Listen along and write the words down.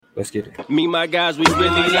Let's get it. Me, my guys, we really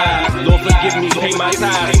live. Lord forgive me, pay my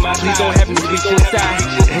tithes. Please don't have me reach inside.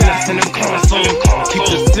 And I send them console. Keep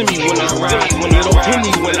the semi when I ride. When they don't hear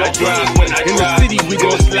me when I drive. In the city, we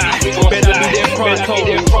gon' slide. Better be there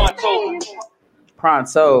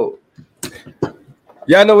pronto.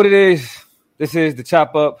 Y'all know what it is. This is the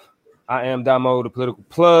Chop Up. I am Damo, the political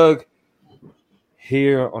plug.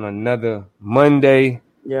 Here on another Monday.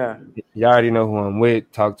 Yeah. Y'all already know who I'm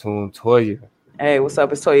with. Talk to him, Toya. Hey, what's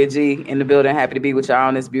up? It's Toya G in the building. Happy to be with y'all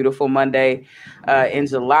on this beautiful Monday in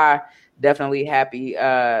July. Definitely happy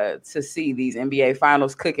to see these NBA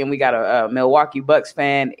finals cooking. We got a Milwaukee Bucks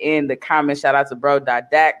fan in the comments. Shout out to bro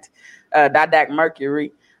Didact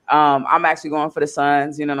Mercury. I'm actually going for the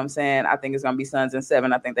Suns. You know what I'm saying? I think it's going to be Suns in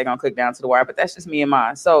 7. I think they're going to cook down to the wire, but that's just me and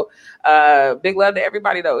mine. So big love to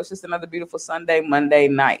everybody, though. It's just another beautiful Sunday, Monday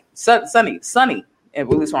night. Sunny. At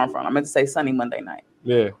least where I'm from. I meant to say sunny Monday night.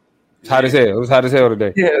 Yeah. It's hot as hell. It was hot as hell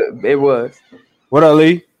today. Yeah, it was. What up,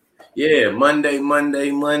 Lee? Yeah,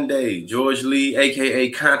 Monday. George Lee, a.k.a.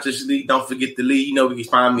 Consciously. Don't forget the Lee. You know, you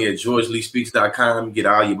can find me at georgeleespeaks.com. Get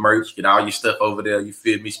all your merch. Get all your stuff over there. You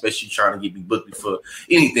feel me? Especially trying to get me booked for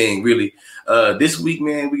anything, really. This week,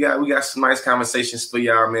 man, we got some nice conversations for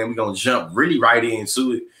y'all, man. We're going to jump really right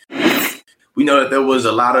into it. We know that there was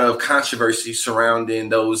a lot of controversy surrounding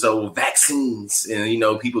those old vaccines and, you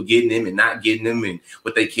know, people getting them and not getting them and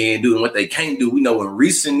what they can do and what they can't do. We know in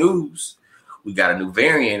recent news, we got a new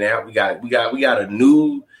variant out. We got a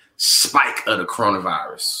new spike of the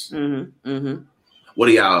coronavirus. Mm-hmm. What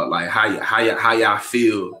do y'all like? How y'all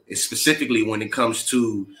feel, and specifically when it comes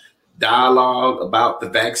to dialogue about the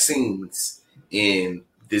vaccines and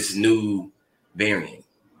this new variant,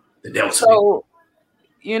 the Delta? So,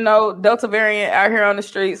 you know, Delta variant out here on the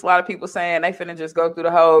streets. A lot of people saying they finna just go through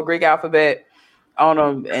the whole Greek alphabet on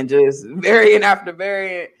them and just variant after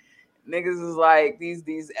variant. Niggas is like these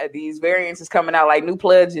variants is coming out like new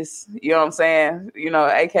pledges. You know what I'm saying? You know,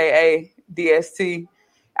 AKA DST,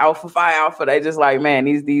 Alpha Phi Alpha. They just like, man,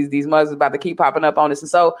 these mugs is about to keep popping up on us.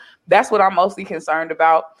 And so that's what I'm mostly concerned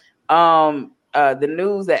about. The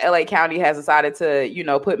news that LA County has decided to, you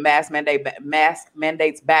know, put mask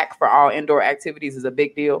mandates back for all indoor activities is a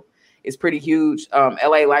big deal. It's pretty huge.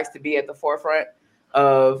 LA likes to be at the forefront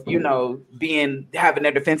of, you know, having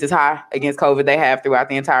their defenses high against COVID. They have throughout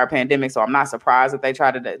the entire pandemic. So I'm not surprised that they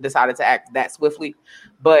decided to act that swiftly.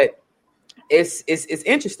 But it's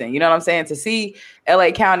interesting, you know what I'm saying? To see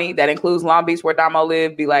LA County, that includes Long Beach where Damo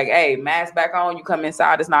lived, be like, hey, mask back on, you come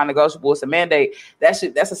inside, it's non-negotiable, it's a mandate. That's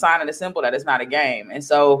a sign of the symbol that it's not a game. And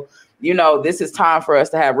so, you know, this is time for us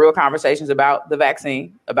to have real conversations about the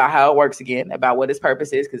vaccine, about how it works again, about what its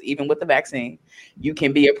purpose is, because even with the vaccine, you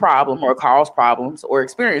can be a problem or cause problems or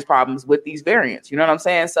experience problems with these variants. You know what I'm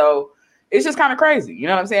saying? So it's just kind of crazy. You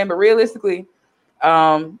know what I'm saying? But realistically,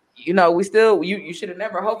 you know, you should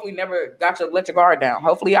have hopefully never let your guard down.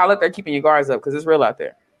 Hopefully y'all out there keeping your guards up because it's real out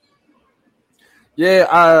there.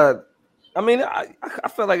 Yeah, I mean, I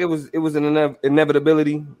felt like it was an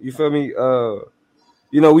inevitability. You feel me?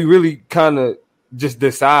 You know, we really kind of just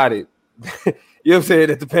decided, you know what I'm saying,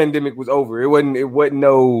 that the pandemic was over. It wasn't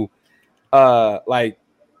no like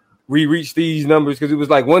we reached these numbers, because it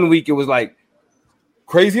was like 1 week it was like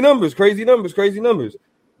crazy numbers.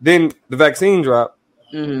 Then the vaccine dropped.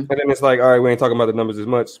 Mm-hmm. And then it's like, all right, we ain't talking about the numbers as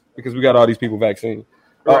much because we got all these people vaccinated.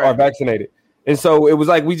 And so it was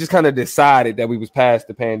like we just kind of decided that we was past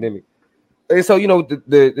the pandemic. And so, you know,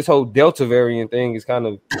 this whole Delta variant thing is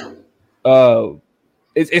kind of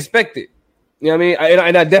it's expected. You know what I mean?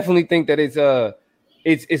 And I definitely think that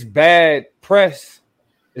it's bad press.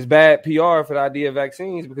 It's bad PR for the idea of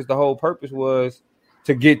vaccines, because the whole purpose was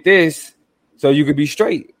to get this so you could be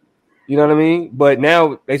straight. You know what I mean? But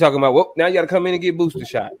now they talking about, well, now you got to come in and get booster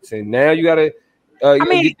shots, and now you got to.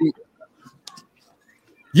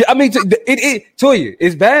 Toya,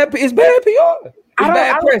 it's bad. It's bad PR.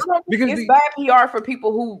 It's bad PR for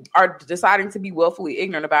people who are deciding to be willfully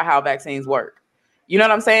ignorant about how vaccines work. You know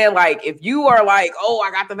what I'm saying? Like, if you are like, oh,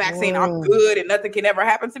 I got the vaccine, I'm good, and nothing can ever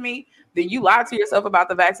happen to me, then you lie to yourself about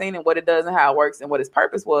the vaccine and what it does and how it works and what its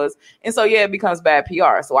purpose was. And so, yeah, it becomes bad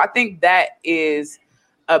PR. So I think that is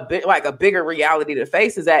a bit like a bigger reality to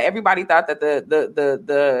face, is that everybody thought that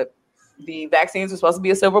the vaccines were supposed to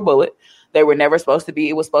be a silver bullet. They were never supposed to be.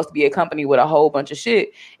 It was supposed to be accompanied with a whole bunch of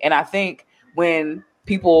shit. And I think when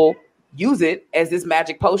people use it as this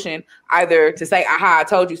magic potion, either to say, aha, I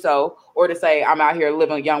told you so, or to say, I'm out here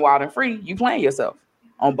living young, wild, and free, you playing yourself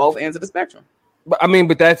on both ends of the spectrum. But I mean,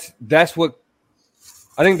 that's what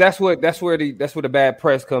I think. That's where the bad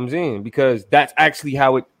press comes in, because that's actually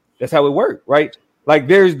how it worked, right? Like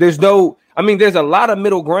there's no, I mean, there's a lot of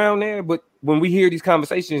middle ground there, but when we hear these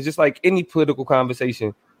conversations, just like any political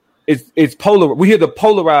conversation, it's polar. We hear the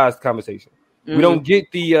polarized conversation. Mm-hmm. We don't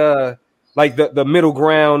get the like the middle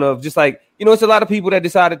ground of just like, you know, it's a lot of people that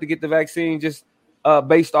decided to get the vaccine just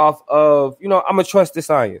based off of, you know, I'm gonna trust the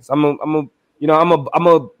science. I'm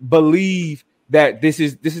a believe that this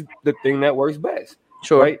is the thing that works best.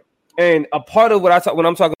 Sure. Right. And a part of what when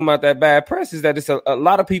I'm talking about that bad press is that it's a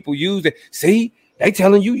lot of people use it. See, they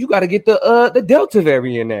telling you got to get the Delta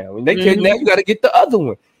variant now, and they tell you now you got to get the other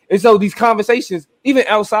one. And so these conversations, even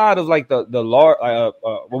outside of like the large,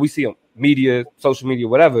 what we see on media, social media,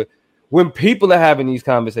 whatever, when people are having these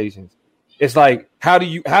conversations, it's like, how do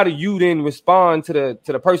you then respond to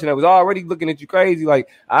the person that was already looking at you crazy? Like,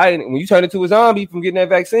 when you turn into a zombie from getting that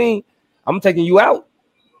vaccine, I'm taking you out.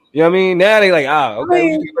 You know what I mean? Now they like, okay, what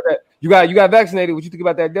you think about that? You got vaccinated. What you think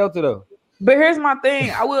about that Delta though? But here's my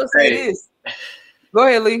thing. I will say this. Go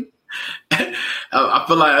ahead, Lee. I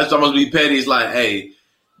feel like that's almost be petty. It's like, hey,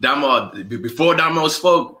 Damo, before Damo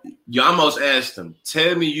spoke, you almost asked him,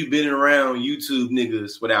 tell me you've been around YouTube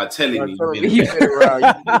niggas without telling me you've been around.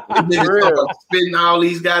 Niggas spitting all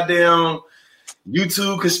these goddamn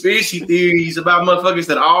YouTube conspiracy theories about motherfuckers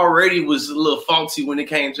that already was a little faulty when it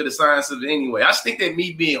came to the science of it anyway. I just think that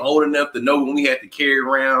me being old enough to know when we had to carry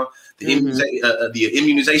around the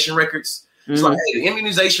immunization records. It's like, hey, the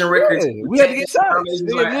immunization records. We had to get shots.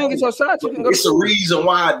 It's a reason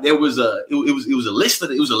why there was it was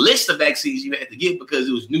a list of vaccines you had to get because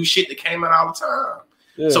it was new shit that came out all the time.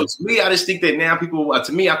 Yeah. So to me, I just think that now people.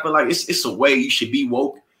 To me, I feel like it's a way you should be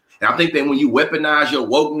woke. And I think that when you weaponize your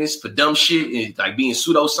wokeness for dumb shit and like being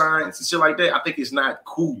pseudoscience and shit like that, I think it's not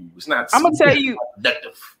cool. It's not. I'm gonna tell you,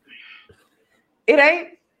 productive. It ain't.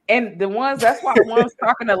 And that's why the ones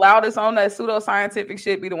talking the loudest on that pseudoscientific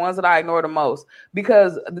shit be the ones that I ignore the most.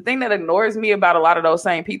 Because the thing that ignores me about a lot of those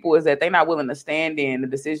same people is that they're not willing to stand in the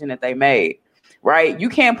decision that they made. Right? You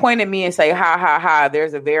can't point at me and say, ha,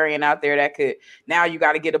 there's a variant out there that could, now you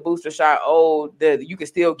got to get a booster shot. Oh, you can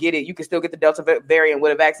still get it. You can still get the Delta variant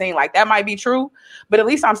with a vaccine. Like, that might be true, but at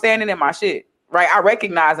least I'm standing in my shit. Right. I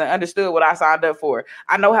recognize and understood what I signed up for.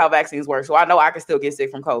 I know how vaccines work. So I know I can still get sick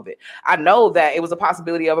from COVID. I know that it was a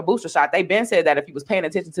possibility of a booster shot. They've been said that if you was paying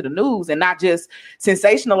attention to the news and not just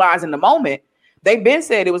sensationalizing the moment, they've been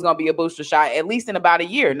said it was going to be a booster shot at least in about a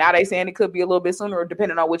year. Now they saying it could be a little bit sooner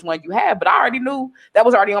depending on which one you have. But I already knew that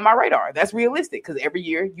was already on my radar. That's realistic because every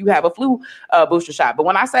year you have a flu booster shot. But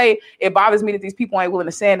when I say it bothers me that these people ain't willing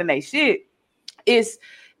to stand in their shit, they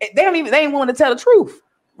ain't willing to tell the truth.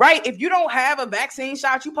 Right? If you don't have a vaccine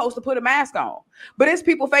shot, you're supposed to put a mask on. But it's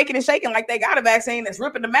people faking and shaking like they got a vaccine that's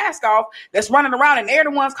ripping the mask off, that's running around, and they're the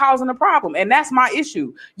ones causing the problem. And that's my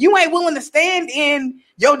issue. You ain't willing to stand in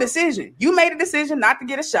your decision. You made a decision not to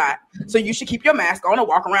get a shot, so you should keep your mask on and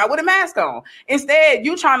walk around with a mask on. Instead,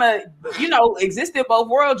 you trying to, exist in both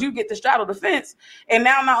worlds. You get to straddle the fence. And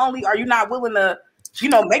now not only are you not willing to,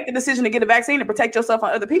 make the decision to get a vaccine and protect yourself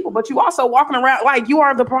and other people, but you also walking around like you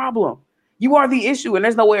are the problem. You are the issue, and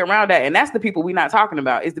there's no way around that. And that's the people we're not talking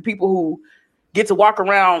about. Is the people who get to walk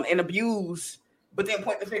around and abuse, but then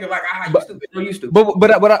point the finger like, you stupid. No, you stupid.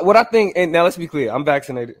 But what I think, and now let's be clear, I'm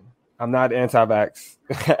vaccinated. I'm not anti-vax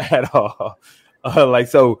at all.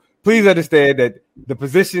 So please understand that the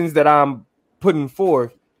positions that I'm putting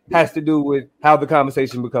forth has to do with how the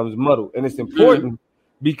conversation becomes muddled. And it's important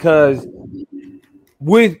because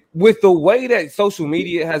with the way that social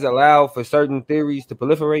media has allowed for certain theories to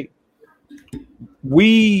proliferate,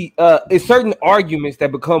 it's certain arguments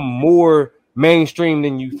that become more mainstream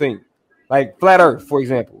than you think. Like flat earth, for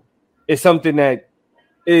example, is something that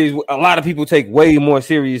is a lot of people take way more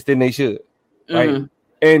serious than they should, right? Mm-hmm.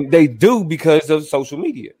 And they do because of social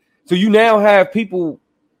media. So you now have people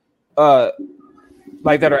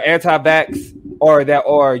like that are anti-vax or that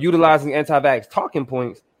are utilizing anti-vax talking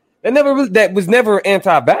points that was never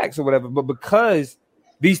anti-vax or whatever, but because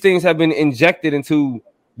these things have been injected into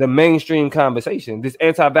the mainstream conversation, this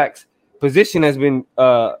anti-vax position has been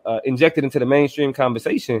injected into the mainstream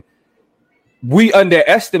conversation. We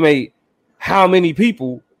underestimate how many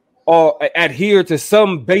people are adhere to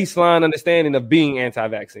some baseline understanding of being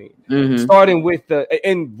anti-vaccine, starting with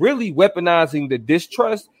and really weaponizing the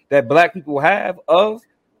distrust that Black people have of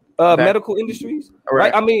medical industries.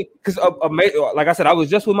 Right? I mean, because like I said, I was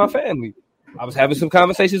just with my family. I was having some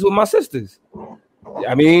conversations with my sisters.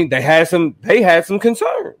 I mean, they had some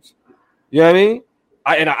concerns. You know what I mean?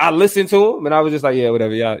 I listened to them, and I was just like, yeah,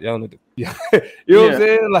 whatever, y'all know. Yeah. You know what I'm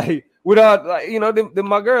saying? Like, without, like, them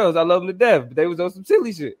my girls, I love them to death, but they was on some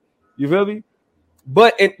silly shit. You feel me?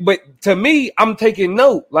 But to me, I'm taking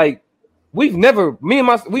note. Like, we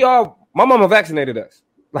all my mama vaccinated us.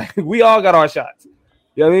 Like we all got our shots.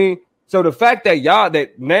 You know what I mean? So the fact that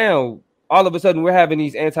that now all of a sudden we're having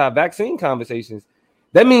these anti-vaccine conversations,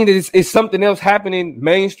 that means it's something else happening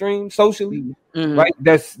mainstream socially, right?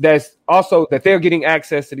 That's also that they're getting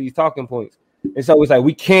access to these talking points. And so it's like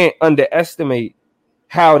we can't underestimate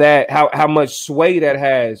how much sway that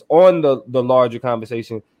has on the larger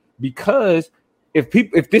conversation, because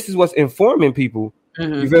if this is what's informing people,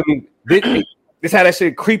 you feel me? This how that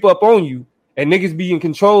shit creep up on you, and niggas be in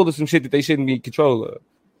control of some shit that they shouldn't be in control of.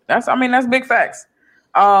 That's big facts.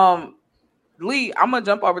 Lee, I'm gonna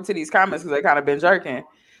jump over to these comments because they kind of been jerking.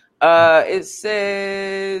 It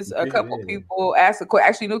says a couple people asked the question.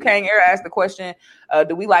 Actually, New Kang Air asked the question: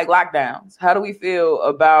 do we like lockdowns? How do we feel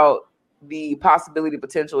about the possibility,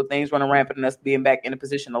 potential of things running rampant and us being back in a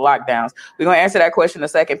position of lockdowns? We're going to answer that question in a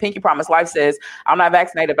second. Pinky Promise Life says, I'm not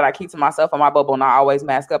vaccinated, but I keep to myself in my bubble and I always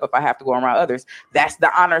mask up if I have to go around others. That's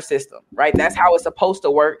the honor system, right? That's how it's supposed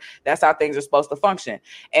to work. That's how things are supposed to function.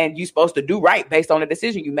 And you're supposed to do right based on the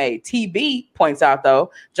decision you made. TB points out,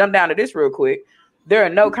 though, jump down to this real quick. There are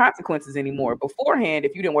no consequences anymore. Beforehand,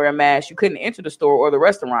 if you didn't wear a mask, you couldn't enter the store or the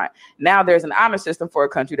restaurant. Now there's an honor system for a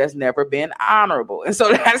country that's never been honorable. And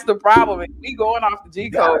so that's the problem. We going off the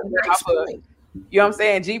G code. You know what I'm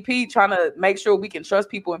saying? GP trying to make sure we can trust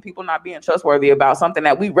people and people not being trustworthy about something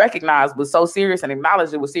that we recognized was so serious and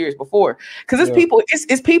acknowledged it was serious before. Because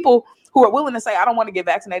it's people who are willing to say, I don't want to get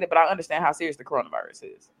vaccinated, but I understand how serious the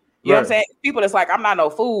coronavirus is. You know what I'm saying? People that's like, I'm not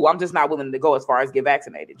no fool. I'm just not willing to go as far as get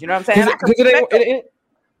vaccinated. You know what I'm saying?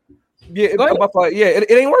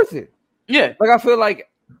 It ain't worth it. Yeah. Like I feel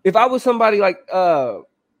like if I was somebody like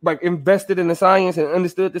invested in the science and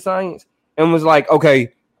understood the science and was like,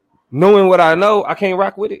 okay, knowing what I know, I can't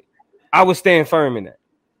rock with it, I would stand firm in that.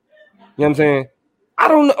 You know what I'm saying? I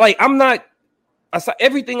don't know. Like I'm not.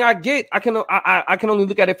 Everything I get, I can only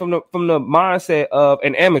look at it from the mindset of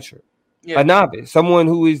an amateur. A novice, someone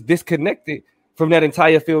who is disconnected from that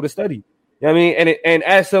entire field of study. You know what I mean? And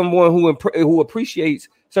as someone who appreciates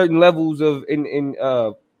certain levels of in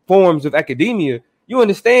forms of academia, you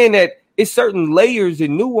understand that it's certain layers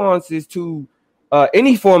and nuances to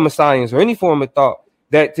any form of science or any form of thought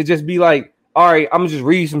that to just be like, all right, I'm gonna just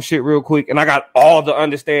read some shit real quick and I got all the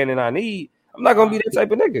understanding I need. I'm not gonna be that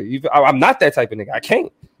type of nigga. I'm not that type of nigga. I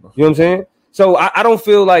can't. You know what I'm saying? So I don't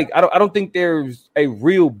feel like I don't think there's a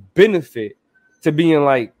real benefit to being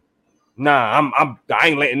like, nah, I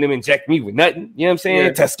ain't letting them inject me with nothing. You know what I'm saying?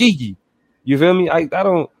 Yeah. Tuskegee. You feel me? I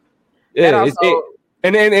don't. Yeah.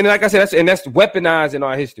 And like I said, that's weaponized in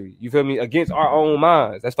our history. You feel me? Against our own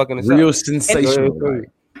minds. That's fucking real sensational.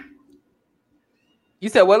 You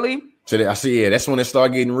said what, Lee? So I see, that's when it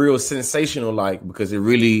started getting real sensational, like because it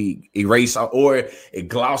really erased or it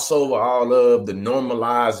glossed over all of the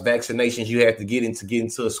normalized vaccinations you had to get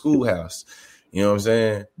into a schoolhouse. You know what I'm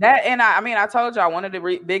saying? That and I told y'all one of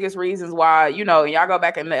the biggest reasons why, y'all go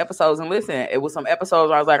back in the episodes and listen. It was some episodes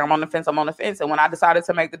where I was like, I'm on the fence. And when I decided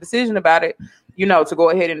to make the decision about it, to go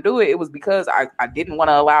ahead and do it, it was because I didn't want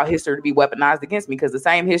to allow history to be weaponized against me. Because the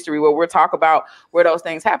same history where we'll talk about where those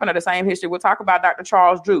things happen are the same history. We'll talk about Dr.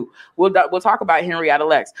 Charles Drew. We'll talk about Henry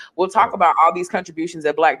Adelex. We'll talk about all these contributions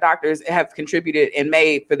that Black doctors have contributed and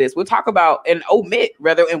made for this. We'll talk about and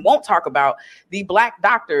won't talk about the Black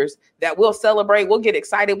doctors that will celebrate. We'll get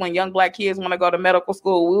excited when young Black kids want to go to medical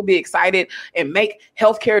school. We'll be excited and make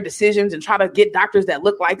healthcare decisions and try to get doctors that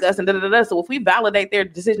look like us and So if we validate their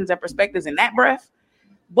decisions and perspectives in that breath,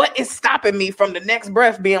 what is stopping me from the next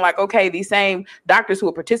breath being like, okay, these same doctors who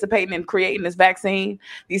are participating in creating this vaccine,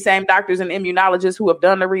 these same doctors and immunologists who have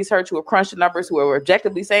done the research, who have crunched the numbers, who are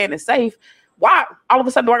objectively saying it's safe, why all of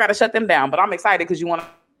a sudden do I got to shut them down? But I'm excited because you want to.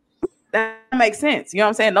 That makes sense. You know what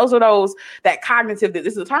I'm saying? Those are that cognitive, this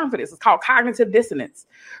is a term for this. It's called cognitive dissonance,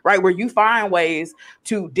 right? Where you find ways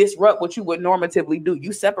to disrupt what you would normatively do.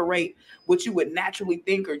 You separate what you would naturally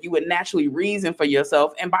think or you would naturally reason for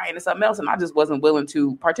yourself and buy into something else. And I just wasn't willing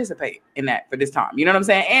to participate in that for this time. You know what I'm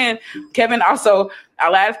saying? And Kevin also, I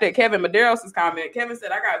laughed at Kevin Medeiros' comment. Kevin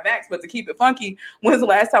said, I got vaxxed, but to keep it funky, when's the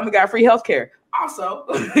last time we got free healthcare? Also,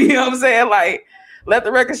 you know what I'm saying? Like, let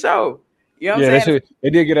the record show. You know what I'm saying? They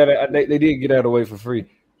did get out. They did get out of the way for free.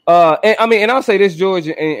 And I'll say this, George,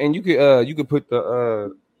 and you could put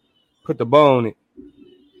the bow on it.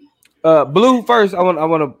 Blue first. I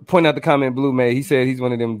want to point out the comment Blue made. He said he's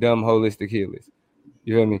one of them dumb holistic healers.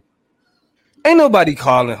 You feel me? Ain't nobody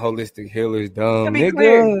calling holistic healers dumb,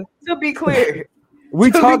 nigga. To be clear, we're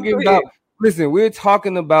talking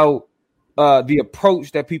about the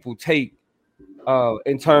approach that people take.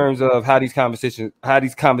 In terms of how these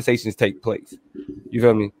conversations take place. You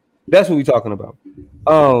feel me? That's what we're talking about.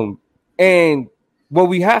 And what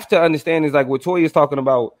we have to understand is like what Toya is talking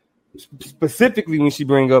about specifically when she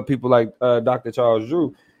bring up people like Dr. Charles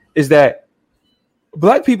Drew, is that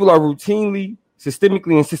Black people are routinely,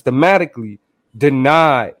 systemically, and systematically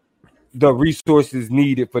denied the resources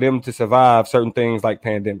needed for them to survive certain things like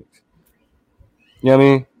pandemics. You know what I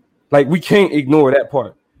mean? Like, we can't ignore that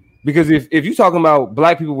part. Because if you're talking about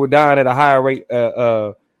Black people were dying at a higher rate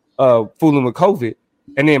fooling with COVID,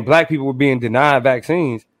 and then Black people were being denied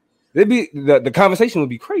vaccines, the conversation would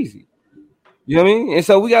be crazy. You know what I mean? And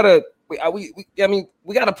so we gotta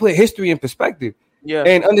put history in perspective,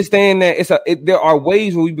 and understand that there are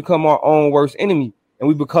ways where we become our own worst enemy, and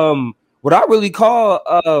we become what I really call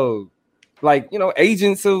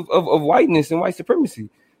agents of whiteness and white supremacy,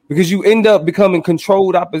 because you end up becoming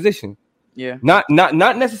controlled opposition. Yeah, not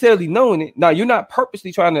necessarily knowing it. Now, you're not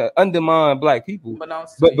purposely trying to undermine Black people,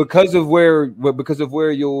 but because of where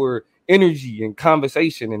your energy and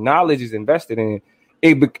conversation and knowledge is invested in,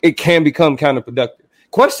 it can become counterproductive.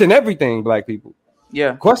 Question everything, Black people.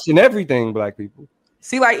 Yeah, question everything, Black people.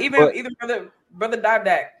 See, like even brother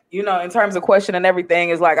Dagdak, you know, in terms of questioning everything,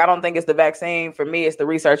 is like, I don't think it's the vaccine. For me, it's the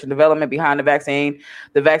research and development behind the vaccine.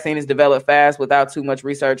 The vaccine is developed fast without too much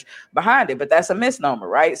research behind it, but that's a misnomer,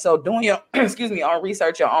 right? So doing your, own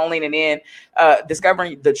research, your own leaning in,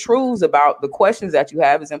 discovering the truths about the questions that you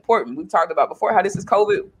have is important. We've talked about before how this is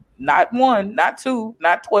COVID. Not 1, not 2,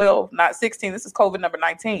 not 12, not 16. This is COVID number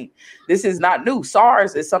 19. This is not new.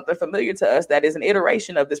 SARS is something familiar to us that is an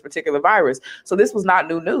iteration of this particular virus. So this was not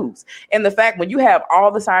new news. And the fact, when you have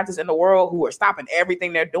all the scientists in the world who are stopping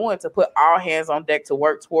everything they're doing to put all hands on deck to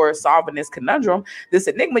work towards solving this conundrum, this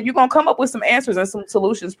enigma, you're going to come up with some answers and some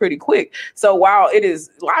solutions pretty quick. So while it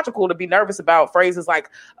is logical to be nervous about phrases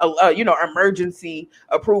like, emergency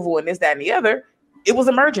approval and this, that, and the other, it was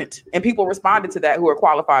emergent, and people responded to that who are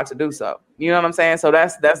qualified to do so. You know what I'm saying? So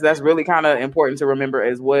that's really kind of important to remember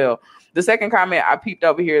as well. The second comment I peeped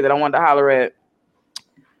over here that I wanted to holler at,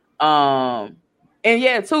 and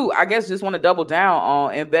yeah, too, I guess just want to double down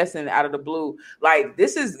on investing out of the blue. Like,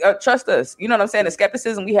 this is trust us. You know what I'm saying? The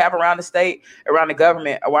skepticism we have around the state, around the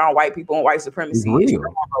government, around white people and white supremacy is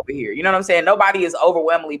wrong over here. You know what I'm saying? Nobody is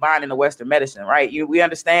overwhelmingly buying into Western medicine, right? We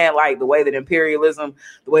understand, like, the way that imperialism,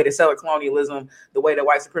 the way that settler colonialism, the way that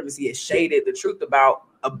white supremacy is shaded the truth about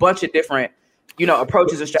a bunch of different,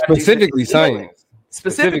 approaches and strategies.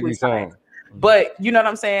 Specifically science. But you know what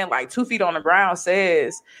I'm saying? Like, 2 feet on the ground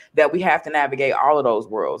says that we have to navigate all of those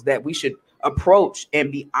worlds, that we should approach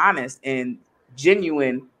and be honest and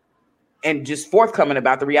genuine and just forthcoming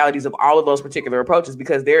about the realities of all of those particular approaches,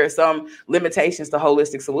 because there are some limitations to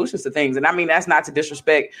holistic solutions to things. And I mean, that's not to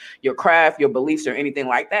disrespect your craft, your beliefs, or anything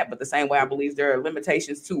like that. But the same way I believe there are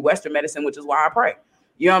limitations to Western medicine, which is why I pray.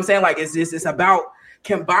 You know what I'm saying? Like, it's about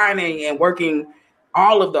combining and working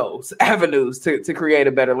all of those avenues to create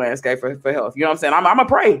a better landscape for health. You know what I'm saying? I'm gonna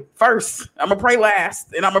pray first, I'm gonna pray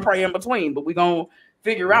last, and I'm gonna pray in between. But we're gonna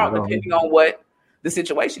figure out, depending on what the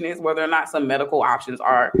situation is, whether or not some medical options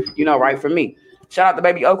are, right for me. Shout out to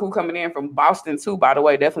Baby Oku coming in from Boston too, by the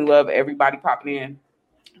way. Definitely love everybody popping in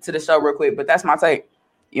to the show real quick. But that's my take.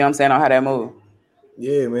 You know what I'm saying, on how that move.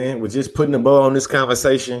 Yeah, man. We're just putting a bow on this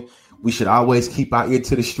conversation. We should always keep our ear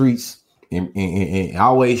to the streets. And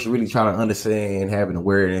always really try to understand and have an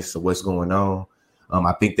awareness of what's going on.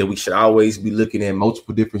 I think that we should always be looking at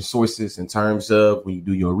multiple different sources in terms of when you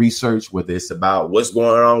do your research, whether it's about what's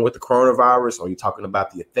going on with the coronavirus or you're talking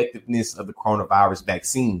about the effectiveness of the coronavirus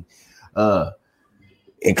vaccine.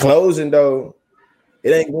 In closing, though, it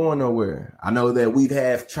ain't going nowhere. I know that we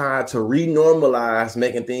have tried to renormalize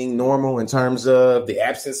making things normal in terms of the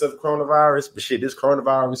absence of coronavirus, but shit, this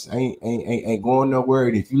coronavirus ain't going nowhere.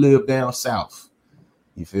 And if you live down south,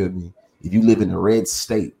 you feel me? If you live in a red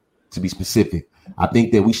state, to be specific, I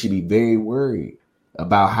think that we should be very worried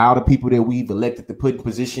about how the people that we've elected to put in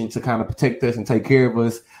position to kind of protect us and take care of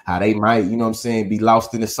us, how they might, be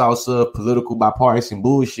lost in the sauce of political bipartisan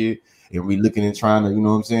bullshit. And we looking and trying to,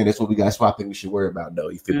 that's what we got. That's what I think we should worry about, though.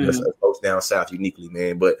 You feel me? Us folks down south uniquely,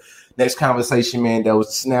 man. But next conversation, man, that was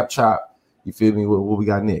the snap chop. You feel me? What we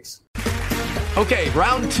got next? Okay,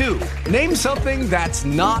 round 2. Name something that's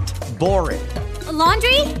not boring. A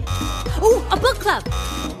laundry? Ooh, a book club.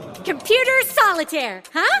 Computer solitaire,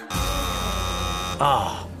 huh?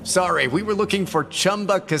 Ah, sorry. We were looking for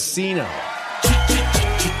Chumba Casino.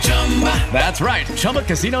 That's right.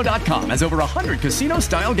 ChumbaCasino.com has over 100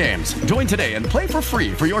 casino-style games. Join today and play for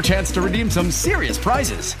free for your chance to redeem some serious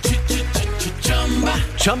prizes.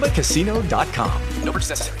 ChumbaCasino.com. No purchase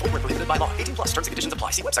necessary. Void where prohibited by law. 18+ terms and conditions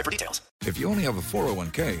apply. See website for details. If you only have a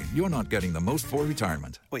 401k, you're not getting the most for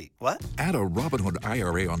retirement. Wait, what? Add a Robinhood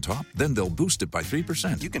IRA on top, then they'll boost it by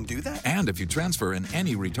 3%. You can do that? And if you transfer in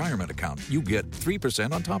any retirement account, you get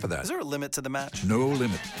 3% on top of that. Is there a limit to the match? No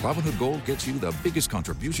limit. Robinhood Gold gets you the biggest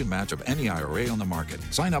contribution match of any IRA on the market.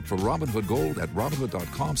 Sign up for Robinhood Gold at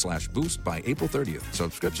Robinhood.com/boost by April 30th.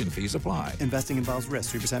 Subscription fees apply. Investing involves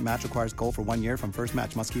risk. 3% match requires gold for 1 year from first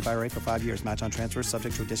match. Must keep IRA for 5 years. Match on transfers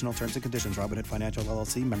subject to additional terms and conditions. Robinhood Financial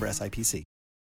LLC, member SIPC.